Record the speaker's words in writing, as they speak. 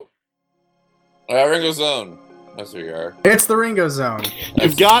Ringo Zone. That's where you are. It's the Ringo Zone.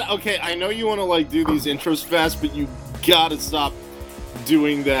 You've got okay. I know you want to like do these intros fast, but you gotta stop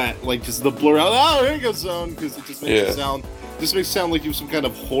doing that. Like just the blur out. Oh, Ringo Zone, because it just makes it sound. Just makes it sound like you have some kind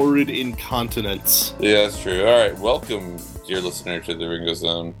of horrid incontinence. Yeah, that's true. All right, welcome, dear listener, to the Ringo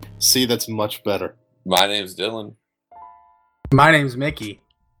Zone. See, that's much better. My name's Dylan. My name's Mickey.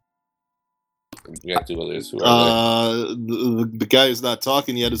 We got two others. Who are the guy who's not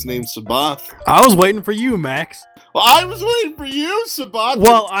talking yet. His name's Sabath. I was waiting for you, Max. Well, I was waiting for you, Sabath.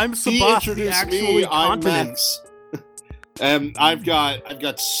 Well, I'm He Sabath, the introduced actually me. I'm continent. Max. And I've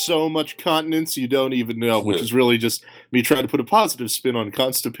got so much continence you don't even know, which is really just me trying to put a positive spin on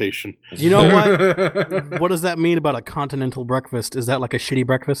constipation. You know what? What does that mean about a continental breakfast? Is that like a shitty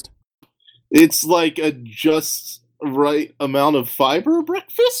breakfast? It's like a just right amount of fiber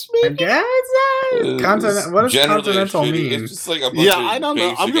breakfast, maybe? What does generally continental shitty. mean? It's just like a bunch Yeah, of I don't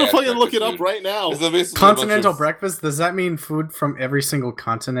know. I'm basic gonna ass fucking look it breakfast up food. right now. It's basically a bunch Continental of- breakfast? Does that mean food from every single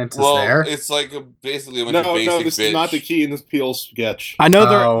continent is Well, there? it's like basically a bunch of No, basic this bitch. is not the Key in this Peele sketch. I know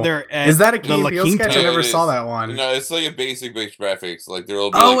Oh. they're Is that a the Key and La Peele Quinta. sketch? I Yeah, never it saw is. that one. No, it's like a basic bitch breakfast. Like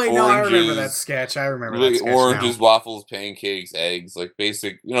there'll be Oh, like wait, no, I oranges, remember that sketch. I remember that sketch oranges, now. waffles, pancakes, eggs, like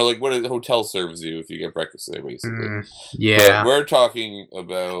basic, like what a hotel serves you if you get breakfast there, basically. Yeah. But we're talking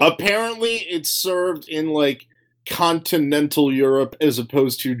about Apparently, it's served in like continental Europe as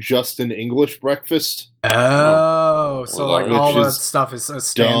opposed to just an English breakfast. Oh, so Well, like which all that is stuff is a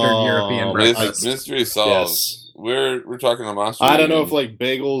standard dumb. European Mys- breakfast. mystery solved. Yes. We're talking about Monster. I don't know Union. if like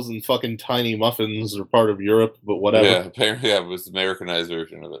bagels and fucking tiny muffins are part of Europe, but whatever. Yeah, apparently it was the Americanized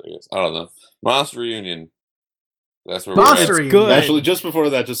version of it. I guess I don't know. Monster Reunion. That's where Monster we're at. Reunion. good. Actually, just before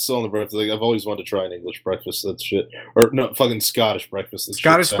that, just still on the breakfast, like, I've always wanted to try an English breakfast. That's shit. Or no, fucking Scottish breakfast. That shit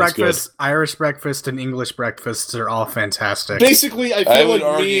Scottish sounds breakfast, Irish breakfast, and English breakfasts are all good. fantastic. Basically, I I feel would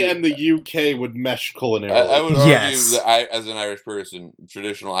like me argue- and the UK would mesh culinarily. I would Yes. argue that as an Irish person,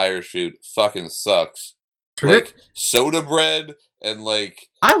 traditional Irish food fucking sucks. Tradi- Like soda bread and like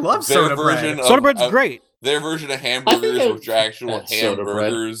I love their soda bread. version of- Soda bread's great. their version of I hamburgers, think which are actual had soda bread.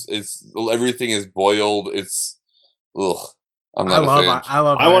 hamburgers. It's everything is boiled. It's ugh. I'm I not a love fan. I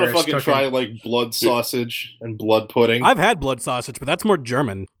love I want to Irish fucking cooking. try like blood sausage and blood pudding. I've had blood sausage, but that's more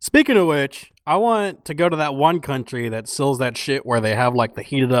German. Speaking of which, I want to go to that one country that sells that shit where they have like the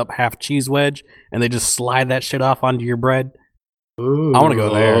heated up half cheese wedge and they just slide that shit off onto your bread. Ooh. I wanna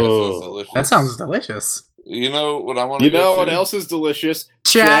go there. That Oh. sounds delicious. That sounds delicious. You know what I want to You know go what to? else is delicious?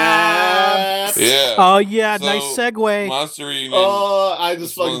 Chaps. Yeah. Oh yeah, So, nice segue. Monster Reunion. Oh, I just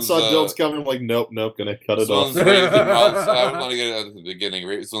This fucking one's, saw Dylan's coming. I'm like, nope, gonna cut This it off. one's Raven. I want to get it at the beginning.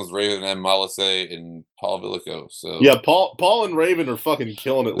 This one's Raven and Malase and Paul Villico. So Yeah, Paul and Raven are fucking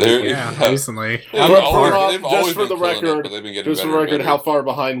killing it They're- lately. Yeah, recently. They've For- always- for, they've just always for been the killing it, record, but they've been getting Just for better the and record, better. how far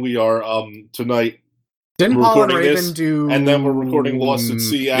behind we are tonight, Didn't We're Paul and recording Raven this, do? and then we're recording Lost at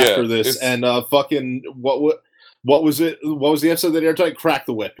Sea after this, it's- and fucking what was it? What was the episode that aired tonight? Crack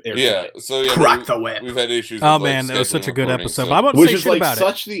the Whip. aired Yeah, tonight. so yeah, Crack the whip. We've had issues. Oh with, like, man, that was such a scheduling good recording, episode. so- But I'm about to Which say is shit like about it.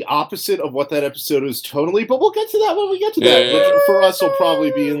 such the opposite of what that episode is tonally, but we'll get to that when we get to Yeah, that. yeah, Which yeah. for us will probably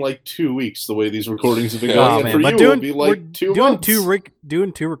be in like 2 weeks, the way these recordings have been Yeah. going. Oh and man, for but you, doing it'll be we're like 2 doing months.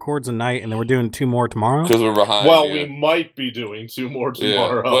 doing two records a night, and then we're doing 2 more tomorrow. Because we're behind. Well, yeah. we might be doing 2 more Yeah,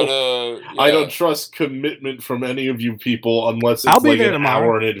 tomorrow. but I yeah. don't trust commitment from any of you people unless it's I'll be like there an tomorrow.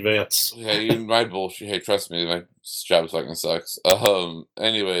 hour in advance. Yeah, my bullshit. Hey, trust me, my job fucking sucks.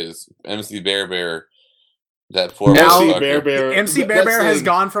 Anyways, MC Bear, that poor Now- MC motherfucker. Bear Bear. MC Bear that's Bear the has thing.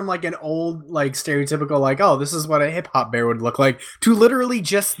 gone from like an old, like stereotypical, like, oh, this is what a hip hop bear would look like, to literally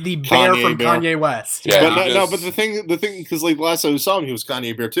just the bear Kanye from bear. Kanye West. Yeah, But he no, just- but the thing, because like last time we saw him, he was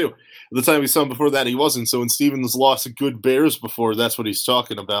Kanye Bear too. The time we saw him before that, he wasn't. So when Stevens lost good bears before, that's what he's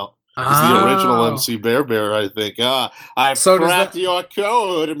talking about. He's the original Oh. MC Bear Bear, I think. I So does cracked that- your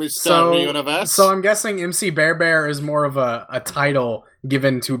code, Mr. So, Universe. so I'm guessing MC Bear Bear is more of a title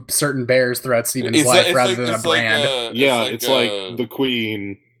given to certain bears throughout Steven's It's life like- rather it's than a like- brand. yeah, it's like uh, the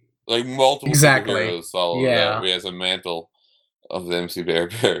Queen. like multiple Exactly. superheroes follow Yeah. that. He has a mantle of the MC Bear.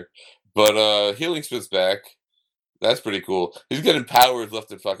 But Healing Spit's back. That's pretty cool. He's getting powers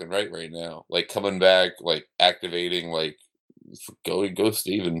left and fucking right now. Like coming back, like activating, like go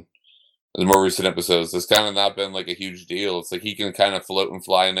Steven. The more recent episodes, it's kind of not been like a huge deal. It's like he can kind of float and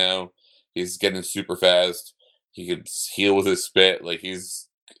fly now. He's getting super fast. He could heal with his spit. Like he's,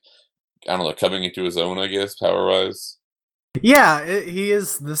 I don't know, coming into his own, I guess, power wise. Yeah, he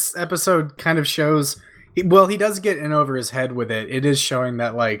is. This episode kind of shows. Well, he does get in over his head with it. It is showing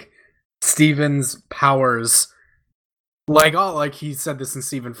that like Steven's powers, like he said this in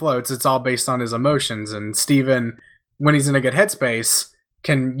Steven Floats, it's all based on his emotions. And Steven, when he's in a good headspace,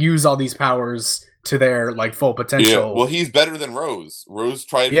 can use all these powers to their like full potential. Yeah, well, he's better than Rose. Rose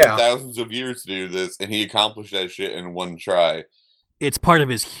tried for thousands of years to do this, and he accomplished that shit in one try. It's part of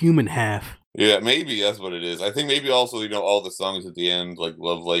his human half. Yeah, maybe that's what it is. I think maybe also, all the songs at the end, like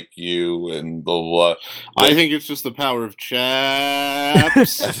Love Like You and blah, blah, blah. I think it's just the power of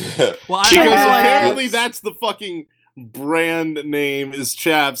chaps. Well, because apparently that's the fucking brand name is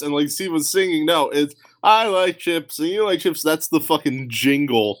chaps. And like Steve was singing, no, it's I like chips and you like chips. That's the fucking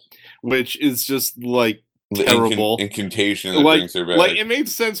jingle, which is just like terrible. Incantation that brings her back. Like, it made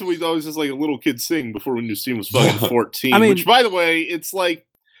sense when we always just like a little kid sing before we knew Steve was fucking 14. Which, by the way, it's like,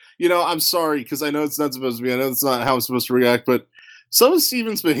 I'm sorry, because I know it's not supposed to be. I know it's not how I'm supposed to react, but some of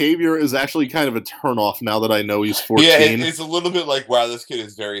Steven's behavior is actually kind of a turnoff now that I know he's 14. Yeah, it's a little bit like, wow, this kid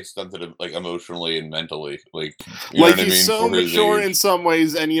is very stunted, like, emotionally and mentally. Like, he's so mature in some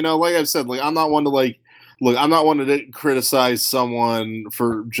ways, and, like I've said, like, I'm not one to criticize someone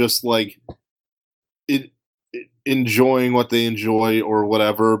for just, like, enjoying what they enjoy or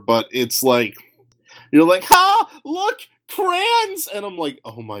whatever, but it's like, you're like, look, crayons, and I'm like,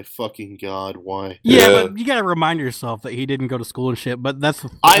 oh my fucking god, why? Yeah, but you gotta remind yourself that he didn't go to school and shit. But that's the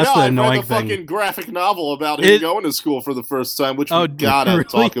annoying I read the thing. Fucking graphic novel about him going to school for the first time, which we gotta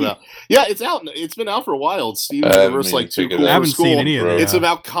talk about. Yeah, it's out. It's been out for a while. Steven Universe, like, too cool. I haven't seen any of that. It's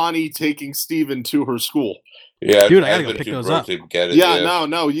about Connie taking Steven to her school. Yeah, dude, I gotta go pick those up.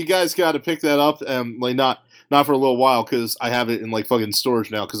 No, you guys gotta pick that up, and like not for a little while, because I have it in like fucking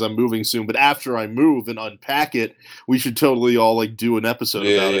storage now because I'm moving soon. But after I move and unpack it, we should totally all like do an episode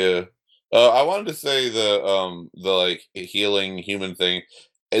about it. I wanted to say the like healing human thing.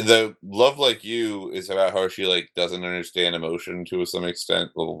 The Love Like You is about how she like doesn't understand emotion to some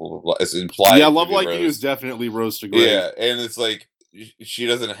extent. Blah, blah, blah, blah. It's implied. Yeah, Love Like You is definitely Rose to Grave. Yeah, and it's like she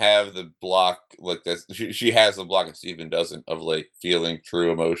doesn't have the block like this. She has the block, and Steven doesn't, of like feeling true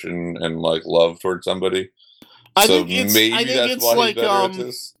emotion and like love towards somebody. I think it's like,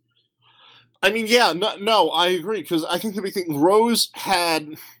 I mean, yeah, no, I agree, because I think the big thing, Rose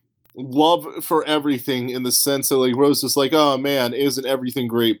had love for everything in the sense that, like, Rose is like, oh man, isn't everything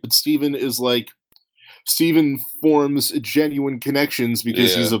great? But Steven forms genuine connections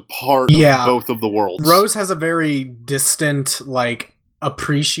because he's a part of both of the worlds. Rose has a very distant, like,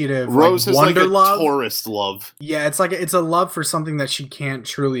 appreciative, Rose like, is wonder like a love. tourist love. Yeah, it's a love for something that she can't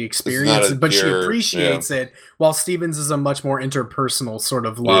truly experience, but she appreciates it. While Steven's is a much more interpersonal sort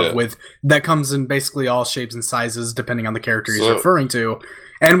of love that comes in basically all shapes and sizes depending on the character he's referring to.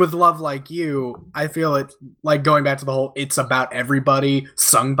 And with Love Like You, I feel it like going back to the whole "it's about everybody,"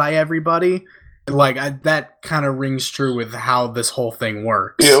 sung by everybody. Like that kind of rings true with how this whole thing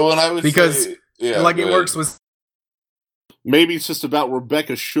works. Yeah, well, and I would say, it works with. Maybe it's just about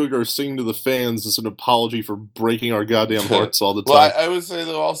Rebecca Sugar singing to the fans as an apology for breaking our goddamn hearts all the time. Well, I would say,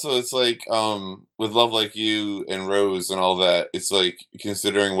 though, also, it's like, with Love Like You and Rose and all that, it's like,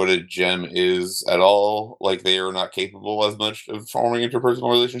 considering what a gem is at all, like, they are not capable as much of forming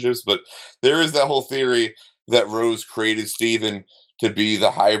interpersonal relationships, but there is that whole theory that Rose created Steven to be the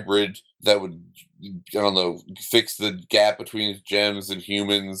hybrid that would, I don't know, fix the gap between gems and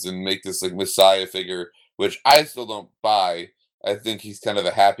humans and make this, like, messiah figure, which I still don't buy. I think he's kind of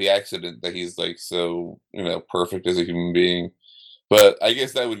a happy accident that he's like so, perfect as a human being. But I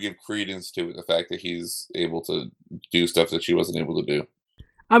guess that would give credence to it, the fact that he's able to do stuff that she wasn't able to do.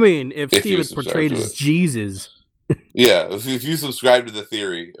 I mean, if Steve is portrayed as Jesus. Yeah, if you subscribe to the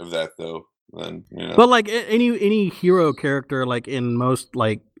theory of that, though, then, But like any hero character, like in most,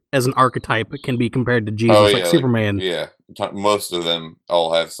 like, as an archetype, it can be compared to Jesus, like Superman. Most of them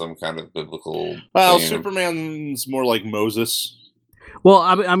all have some kind of biblical. Well, Superman's more like Moses. Well,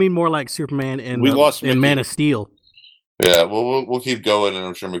 I mean more like Superman and Man of Steel. Yeah, well, we'll keep going, and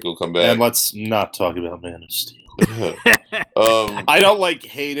I'm sure Mickey will come back. And let's not talk about Man of Steel. I don't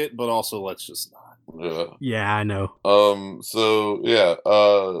hate it, but also let's just not. Yeah, I know. I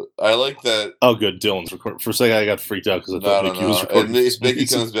like that. Oh, good. Dylan's recording. For a second, I got freaked out because I thought Mickey was recording. And if Mickey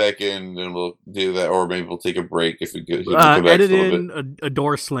comes back in, then we'll do that, or maybe we'll take a break if we could. Edit in a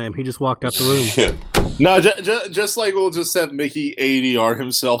door slam. He just walked out the room. No, just like we'll just have Mickey ADR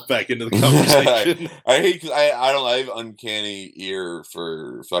himself back into the conversation. I hate because I have uncanny ear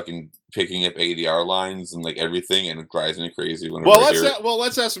for fucking picking up ADR lines and like everything, and it drives me crazy whenever I hear it.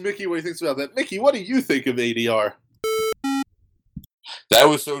 Let's ask Mickey what he thinks about that. Mickey, what do you think of ADR? That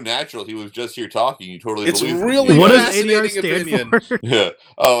was so natural. He was just here talking. You totally it's believe really what fascinating does ADR opinion. For? Yeah.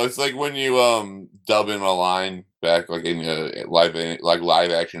 Oh, it's like when you dub in a line back, like in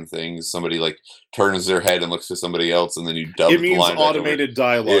live action things. Somebody like turns their head and looks to somebody else, and then you dub. It means automated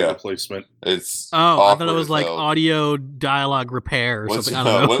dialogue replacement. It's I thought it was like audio dialogue repair or something. I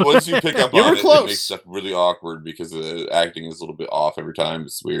don't know. Once you pick up on it, it makes stuff really awkward because the acting is a little bit off every time.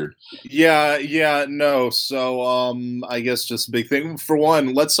 It's weird. Yeah, no. So, I guess just a big thing. For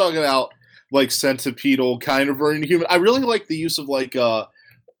one, let's talk about like centipedal kind of version of human. I really like the use of like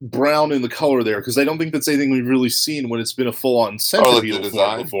brown in the color there because I don't think that's anything we've really seen when it's been a full-on centipedal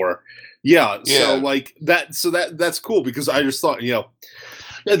form before. Yeah, so like that. So that's cool because I just thought,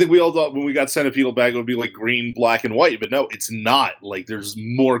 I think we all thought when we got centipedal back it would be like green, black, and white, but no, it's not. Like there's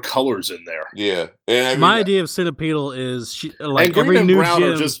more colors in there. Yeah, and I mean, my idea of centipedal is like and green every and new brown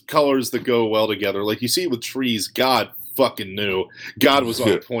gym... are just colors that go well together. Like you see it with trees. God fucking knew. God was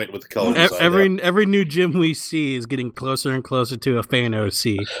on point with the colors. Every new gym we see is getting closer and closer to a fan OC.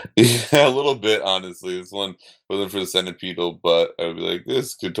 Yeah, a little bit, honestly. This one wasn't for the centipedal, but I'd be like,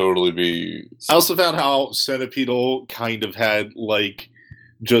 this could totally be. I also found how centipedal kind of had like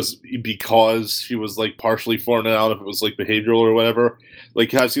just because she was like partially formed out, if it was like behavioral or whatever.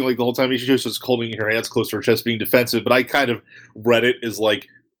 Like I've seen like the whole time she was just holding her hands close to her chest, being defensive. But I kind of read it as like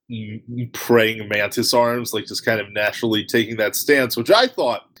praying mantis arms, like just kind of naturally taking that stance, which I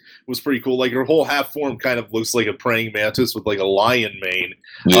thought was pretty cool. Like her whole half form kind of looks like a praying mantis with like a lion mane.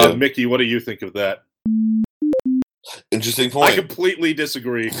 Yeah. Mickey, what do you think of that? Interesting point. I completely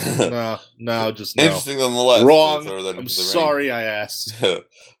disagree. No, just no. Interesting nonetheless. Wrong. I'm sorry I asked.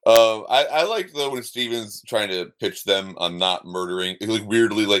 I like though when Steven's trying to pitch them on not murdering, like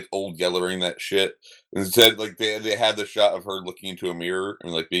weirdly like old Yellering that shit. Instead, like they had the shot of her looking into a mirror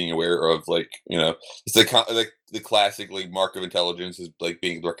and like being aware of like it's like the classic like mark of intelligence is like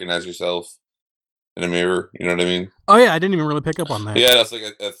being recognize yourself in a mirror. You know what I mean? Oh yeah, I didn't even really pick up on that. Yeah, that's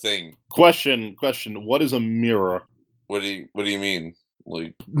like a thing. Question: What is a mirror? What do you mean?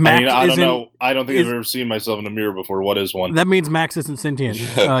 Like, Max I don't know. I don't think I've ever seen myself in a mirror before. What is one? That means Max isn't sentient.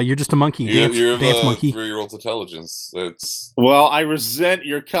 You're just a monkey. You're dance a monkey. 3-year-old's intelligence. That's well, I resent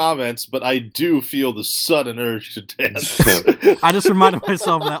your comments, but I do feel the sudden urge to dance. I just reminded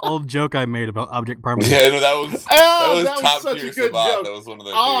myself of that old joke I made about object permanence. Yeah, no, that was top such tier a good joke. That was one of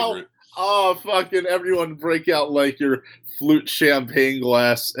their favorite. Oh, fucking everyone break out like your flute champagne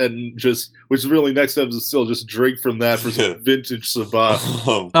glass and just, which really next up is still just drink from that for some vintage Sabat.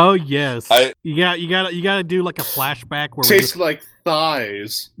 Oh yes, you gotta do like a flashback where tastes like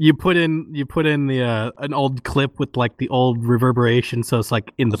thighs. You put in the an old clip with like the old reverberation, so it's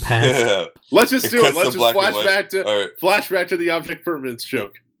like in the past. Yeah. Let's just do it. Let's just flashback to the object permanence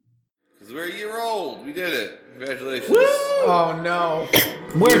joke. Because we're a year old. We did it. Congratulations. Woo! Oh no.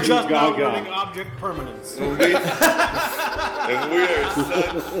 We're just now learning object permanence. And we are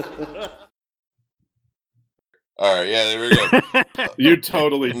such... Alright, yeah, there we go. You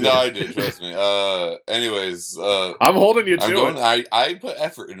totally did. No, I did, trust me. Anyways, I'm holding you to it. I put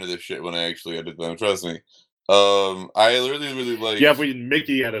effort into this shit when I actually edited them, trust me. I really like... Yeah, if we had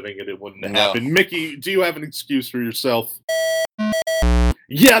Mickey editing it, it wouldn't happen. Mickey, do you have an excuse for yourself?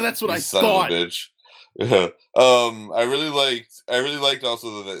 Yeah, that's what I thought. Son of a bitch. I really liked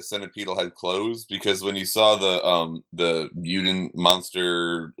also that Centipedal had clothes, because when you saw the mutant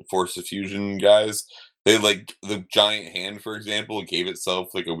monster force of fusion guys, they like the giant hand, for example, gave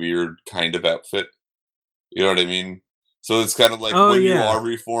itself like a weird kind of outfit. You know what I mean? So it's kind of like you are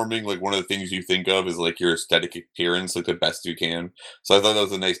reforming, like one of the things you think of is like your aesthetic appearance, like the best you can. So I thought that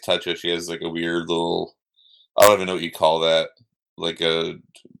was a nice touch that she has like a weird little, I don't even know what you call that, like a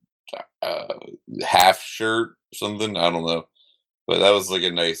half shirt or something. I don't know, but that was like a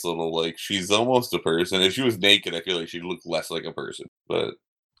nice little, like, she's almost a person. If she was naked, I feel like she'd look less like a person. But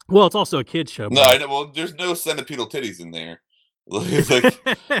well, it's also a kid's show. No, I know. Well, there's no centipedal titties in there. Like, you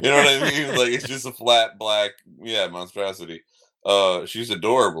know what I mean? Like, it's just a flat black, monstrosity. She's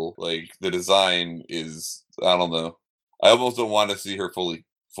adorable. Like, the design is, I don't know. I almost don't want to see her fully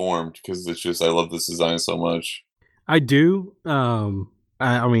formed, because it's just, I love this design so much. I do.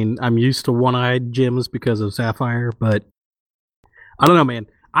 I mean, I'm used to one-eyed gyms because of Sapphire, but I don't know, man.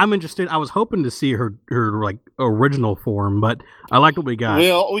 I'm interested. I was hoping to see her like original form, but I like what we got.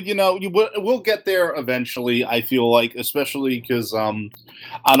 Well, we'll get there eventually. I feel like, especially because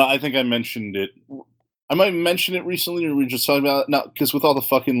I think I mentioned it. I might mention it recently, or we were just talking about it. No, because with all the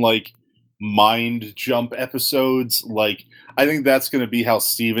fucking like mind jump episodes, like I think that's going to be how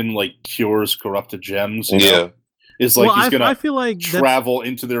Steven like cures corrupted gems. You know? Is like he's gonna I feel like travel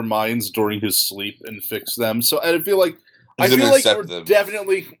into their minds during his sleep and fix them. So I feel like I He's feel gonna like accept them.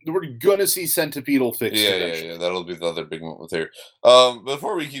 we're gonna see Centipedal fixed. Yeah. That'll be the other big one with her.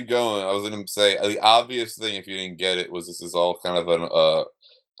 Before we keep going, I was gonna say the obvious thing, if you didn't get it, was this is all kind of an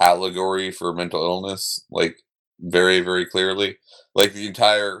allegory for mental illness, like very, very clearly. Like the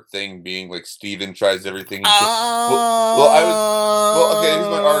entire thing being like Steven tries everything. Okay. Here's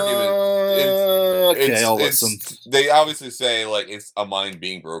my argument. I'll listen. They obviously say like it's a mind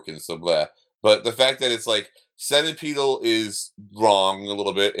being broken, so blah. But the fact that it's like Centipedal is wrong a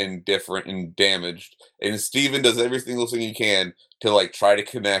little bit and different and damaged, and Steven does every single thing he can to like try to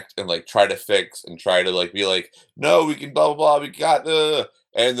connect and like try to fix and try to like be like, no, we can blah blah blah, we got the.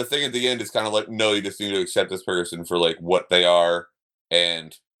 And the thing at the end is kind of like, no, you just need to accept this person for like what they are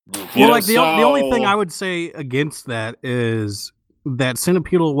and move Well, forward. like the only thing I would say against that is that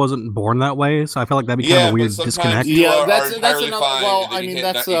Centipedal wasn't born that way, so I feel like that'd be kind of a weird disconnect. Yeah, that's entirely another. fine, Well, and then I you mean,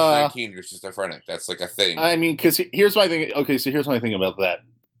 hit that's 19, you're schizophrenic. That's like a thing. I mean, because here's my thing. Okay, so here's my thing about that.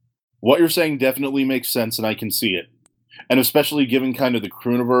 What you're saying definitely makes sense, and I can see it. And especially given kind of the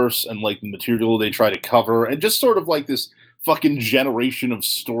Crooniverse and like the material they try to cover, and just sort of like this fucking generation of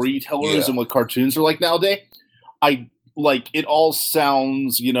storytellers and what cartoons are like nowadays. I like it all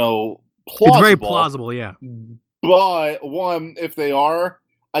sounds, plausible. It's very plausible, yeah. But one, if they are,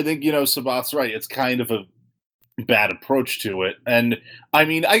 I think Sabath's right. It's kind of a bad approach to it, and I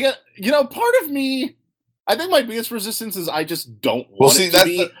mean, I get part of me. I think my biggest resistance is I just don't want it to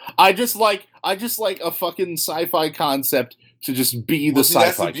be. I just like a fucking sci-fi concept to just be the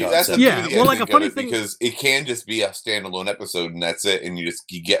sci-fi concept. Well, like a funny thing because it can just be a standalone episode and that's it, and you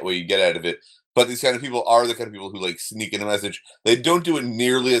get what you get out of it. But these kind of people are the kind of people who like sneak in a message. They don't do it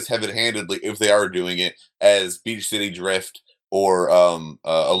nearly as heavy-handedly, if they are doing it, as Beach City Drift or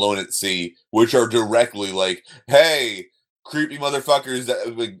Alone at Sea, which are directly like, hey, creepy motherfuckers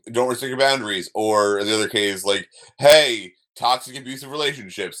that like, don't respect your boundaries, or in the other case, like, hey, toxic abusive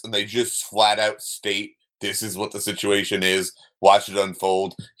relationships, and they just flat out state this is what the situation is. Watch it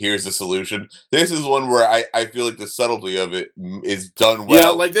unfold. Here's the solution. This is one where I feel like the subtlety of it is done well. Yeah,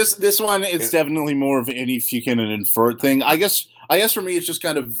 like this one, it's definitely more of an if you can and infer thing. I guess for me, it's just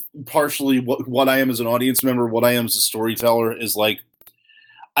kind of partially what I am as an audience member, what I am as a storyteller is like.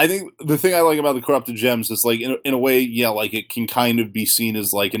 I think the thing I like about the Corrupted Gems is like in a way, yeah, like it can kind of be seen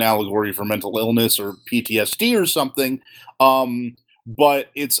as like an allegory for mental illness or PTSD or something. But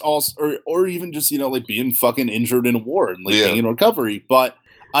it's also, or even just like being fucking injured in a war and like being in recovery. But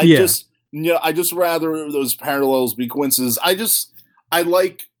I just rather those parallels be coincidences. I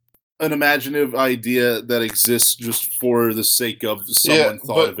like an imaginative idea that exists just for the sake of someone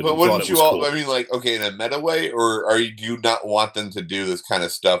thought of it. But wouldn't you all? Cool. I mean, like, okay, in a meta way, or do you not want them to do this kind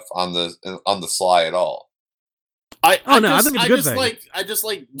of stuff on the sly at all? I think it's a good thing. I just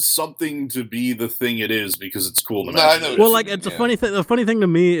like something to be the thing it is because it's cool to imagine. Well, like it's a funny thing. The funny thing to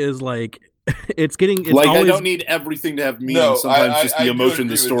me is like it's like always... I don't need everything to have meaning. Sometimes just the emotion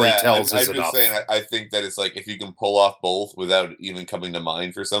the story tells is enough. I think that it's like if you can pull off both without even coming to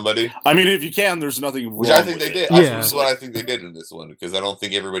mind for somebody. I mean, if you can, there's nothing wrong. Which I think they did. Yeah. This is what I think they did in this one because I don't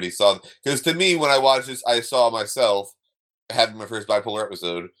think everybody saw. Because to me, when I watched this, I saw myself having my first bipolar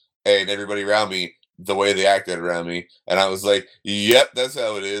episode, and everybody around me. The way they acted around me, and I was like, "Yep, that's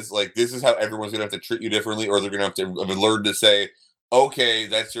how it is. Like, this is how everyone's gonna have to treat you differently, or they're gonna have to learn to say, okay,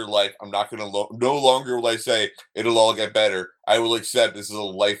 that's your life. I'm not gonna. No longer will I say it'll all get better. I will accept this is a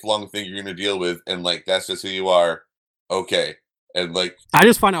lifelong thing you're gonna deal with, and like that's just who you are. Okay." And like, I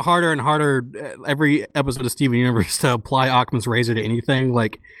just find it harder and harder every episode of Steven Universe to apply Occam's razor to anything.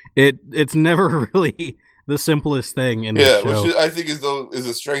 Like, it's never really the simplest thing in the show. Which I think is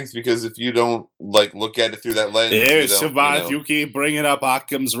a strength because if you don't like look at it through that lens, you keep bringing up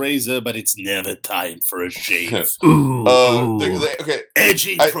Occam's razor, but it's never time for a shave. Okay,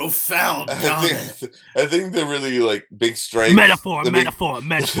 edgy, profound. I think the really like big strength, metaphor. The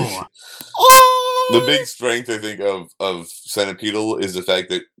big strength I think of Centipedal is the fact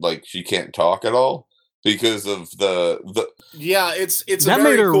that like she can't talk at all. Because of the it's that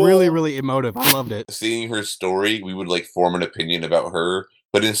made her really, really emotive. I loved it. Seeing her story, we would like form an opinion about her,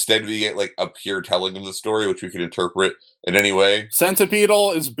 but instead we get like a pure telling of the story, which we can interpret in any way.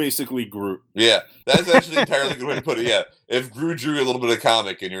 Centipedal is basically Groot. Yeah, that's actually an entirely good way to put it. Yeah, if Groot drew a little bit of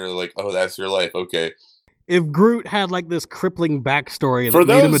comic and you're like, oh, that's your life, okay. If Groot had like this crippling backstory that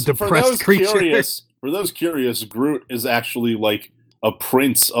made him a depressed creature. For those curious, Groot is actually like a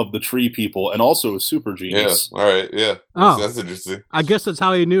prince of the tree people and also a super genius. Yeah, all right, yeah. That's interesting. I guess that's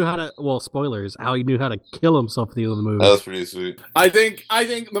how he knew how to, well, spoilers, how he knew how to kill himself at the end of the movie. That was pretty sweet. I think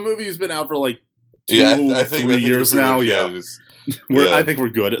the movie's been out for like 3 years now. I think we're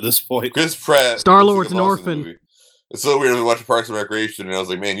good at this point. Chris Pratt. Star-Lord's an orphan. It's so weird. I was watching Parks and Recreation, and I was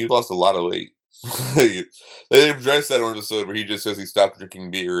like, man, you lost a lot of weight. They addressed that one episode where he just says he stopped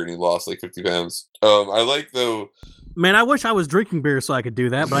drinking beer and he lost like 50 pounds. I like though. Man, I wish I was drinking beer so I could do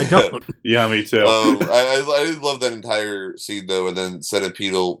that, but I don't. Yeah, me too. I did love that entire scene though, and then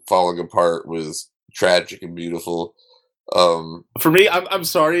Centipedal falling apart was tragic and beautiful. For me, I'm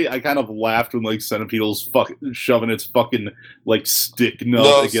sorry, I kind of laughed when like Centipedal's fucking shoving its fucking like stick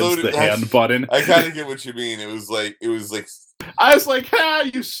nut against the hand button. I kind of get what you mean. It was like I was like, "Ha,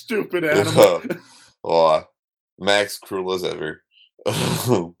 you stupid animal!" Oh, Max cruel as ever.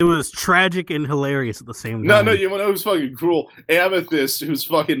 It was tragic and hilarious at the same No, time. you know who's fucking cruel? Amethyst, who's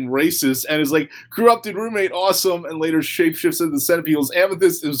fucking racist and is like corrupted roommate, awesome, and later shapeshifts into Centipedals.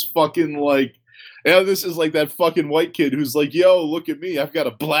 Amethyst is fucking like. And this is like that fucking white kid who's like, "Yo, look at me! I've got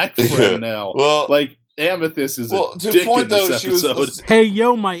a black friend now." Well, like Amethyst is a to dick point in this though, episode. Hey,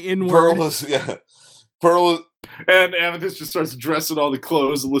 yo, my N-word. Pearl, and Amethyst just starts dressing all the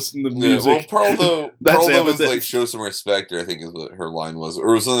clothes and listening to music. Pearl though was Amethyst. like show some respect, I think is what her line was,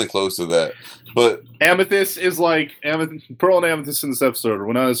 or it was something close to that. But Amethyst is like Pearl and Amethyst in this episode.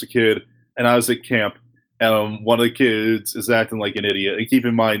 When I was a kid and I was at camp. One of the kids is acting like an idiot. And keep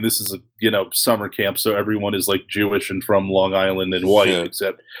in mind, this is a summer camp, so everyone is like Jewish and from Long Island and white,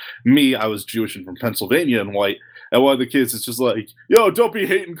 except me. I was Jewish and from Pennsylvania and white. And one of the kids is just like, "Yo, don't be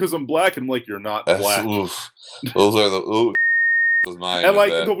hating because I'm black." And I'm like, "You're not black." Oof. Those are the was mine. And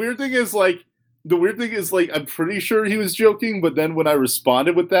like the weird thing is like I'm pretty sure he was joking, but then when I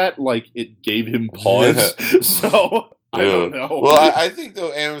responded with that, like it gave him pause. So I don't know. Well, I think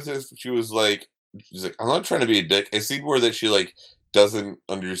though Amethyst, she's like, I'm not trying to be a dick. I see more that she like doesn't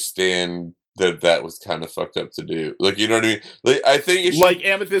understand that was kind of fucked up to do. Like, you know what I mean? Like, I think like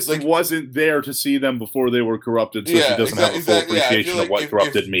Amethyst wasn't there to see them before they were corrupted, so she doesn't have a full appreciation of what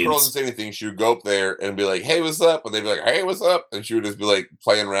corrupted means. If Pearl doesn't say anything, she would go up there and be like, "Hey, what's up?" And they'd be like, "Hey, what's up?" And she would just be like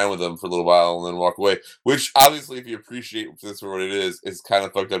playing around with them for a little while and then walk away. Which obviously, if you appreciate this for what it is kind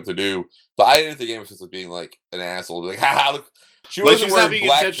of fucked up to do. But I didn't think Amethyst was being like an asshole. Like, haha, look. She wasn't she's not being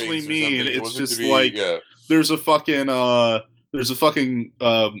intentionally mean. It's just like there's a fucking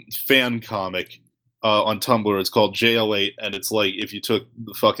fan comic on Tumblr. It's called JL8, and it's like if you took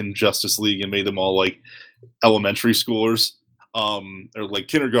the fucking Justice League and made them all like elementary schoolers, or like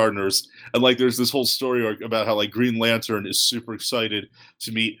kindergartners, and like there's this whole story arc about how like Green Lantern is super excited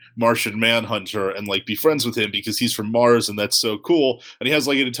to meet Martian Manhunter and like be friends with him because he's from Mars and that's so cool. And he has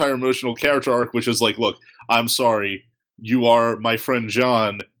like an entire emotional character arc, which is like, "Look, I'm sorry. You are my friend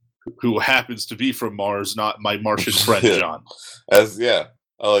John, who happens to be from Mars, not my Martian friend John." I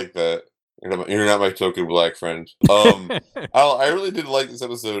like that. You're not my token black friend. I really did like this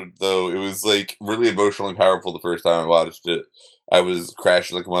episode, though. It was like really emotional and powerful the first time I watched it. I was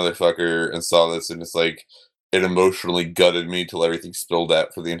crashing like a motherfucker and saw this, and it's like it emotionally gutted me till everything spilled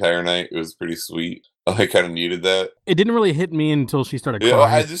out for the entire night. It was pretty sweet. I kind of needed that. It didn't really hit me until she started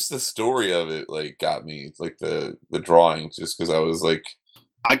crying. Just the story of it like got me. It's like the drawings, just because I was like,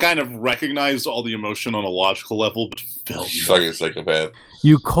 I kind of recognized all the emotion on a logical level, but felt fucking psychopath.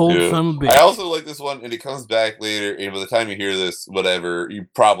 You cold son of a bitch. I also like this one, and it comes back later. And by the time you hear this, whatever, you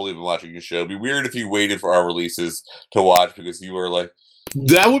probably been watching the show. It'd be weird if you waited for our releases to watch because you were like,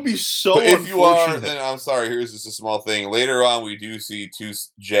 that would be so. But if you are, then I'm sorry. Here's just a small thing. Later on, we do see two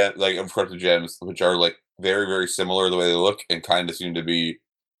uncorrupted gems, which are like very, very similar the way they look, and kind of seem to be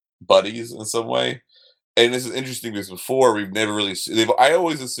buddies in some way. And this is interesting because before we've never really. I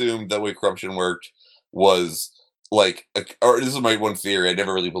always assumed that way corruption worked was like, or this is my one theory. I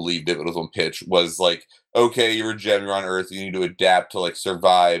never really believed it, but it was on pitch. Was like, okay, you're a gem, you're on Earth, you need to adapt to like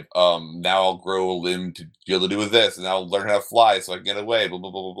survive. Now I'll grow a limb to be able to do this, and I'll learn how to fly so I can get away. Blah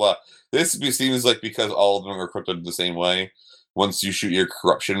blah blah blah blah. This seems like because all of them are corrupted the same way. Once you shoot your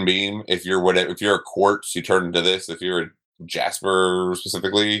corruption beam, if you're a quartz, you turn into this. If you're a Jasper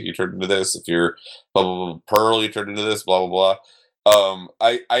specifically, you turn into this. If you're blah blah blah Pearl, you turn into this. Blah blah blah.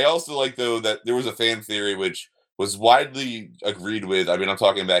 I also like though that there was a fan theory which was widely agreed with. I mean, I'm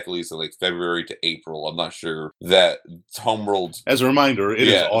talking back at least in like February to April. I'm not sure that Homeworld. As a reminder, it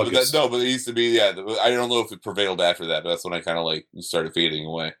is August. But it used to be. Yeah, I don't know if it prevailed after that, but that's when I kind of like started fading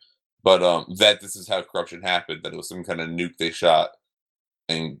away. But that this is how corruption happened. That it was some kind of nuke they shot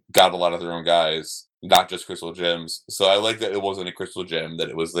and got a lot of their own guys, not just crystal gems. So I like that it wasn't a crystal gem, that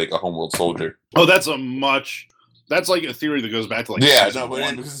it was like a Homeworld soldier. Oh, that's like a theory that goes back to like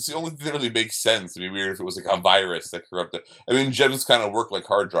because it's the only thing that really makes sense. It'd be weird if it was like a virus that corrupted. I mean, gems kind of work like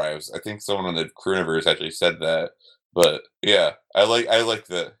hard drives. I think someone on the Crewniverse actually said that But yeah, I like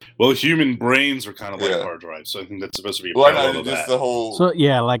that. Well, human brains are kind of like Yeah. hard drives, so I think that's supposed to be a Why parallel not to just that. the whole? So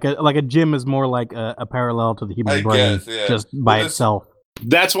yeah, like a gym is more like a parallel to the human I brain, guess, yeah. just Well, by this- itself.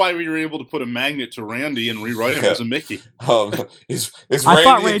 That's why we were able to put a magnet to Randy and rewrite him Yeah. as a Mickey. Is I thought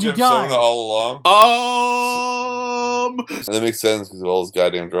Randy and Randy Jim died. Sona all along? That makes sense because of all his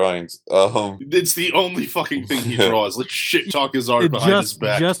goddamn drawings. It's the only fucking thing he draws. Let's shit talk his art It behind his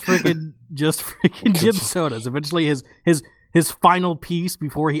back. just freaking Jim Sodas. Eventually, his final piece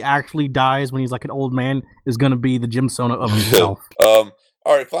before he actually dies, when he's like an old man, is going to be the Jim Sona of himself.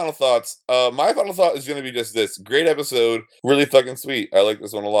 All right, final thoughts. My final thought is going to be just this: great episode, really fucking sweet. I like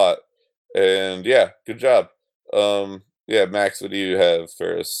this one a lot, and yeah, good job. Yeah, Max, what do you have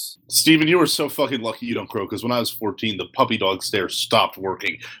for us? Steven, you were so fucking lucky you don't crow, because when I was 14, the puppy dog stare stopped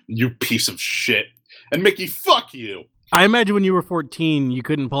working. You piece of shit. And Mickey, fuck you. I imagine when you were 14, you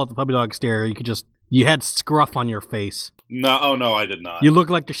couldn't pull out the puppy dog stare. You had scruff on your face. No, oh no, I did not. You look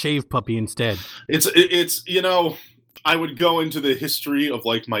like the shaved puppy instead. It's I would go into the history of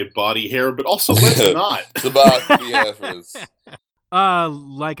like my body hair, but also let's not. It's about the efforts.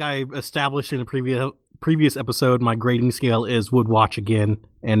 Like I established in a previous episode, my grading scale is would watch again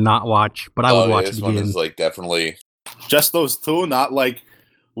and not watch, but I would watch this it one again. is like definitely. Just those two, not like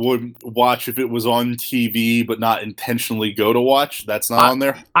would watch if it was on TV, but not intentionally go to watch. That's not on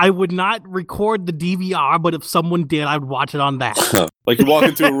there. I would not record the DVR, but if someone did, I'd watch it on that. Like you walk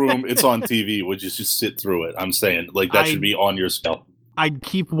into a room, it's on TV. Would you just sit through it? I'm saying like that should be on your scale. I'd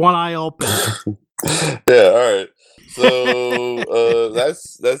keep one eye open. Yeah, all right. So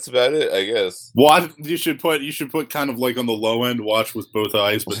that's about it, I guess. What you should put kind of like on the low end, watch with both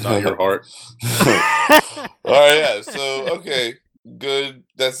eyes, but not your heart. All right, yeah. So okay, good.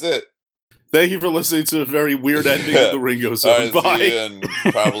 That's it. Thank you for listening to a very weird ending of the Ringo All Zone. right, see you Bye.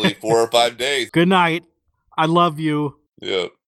 in probably 4 or 5 days. Good night. I love you. Yeah.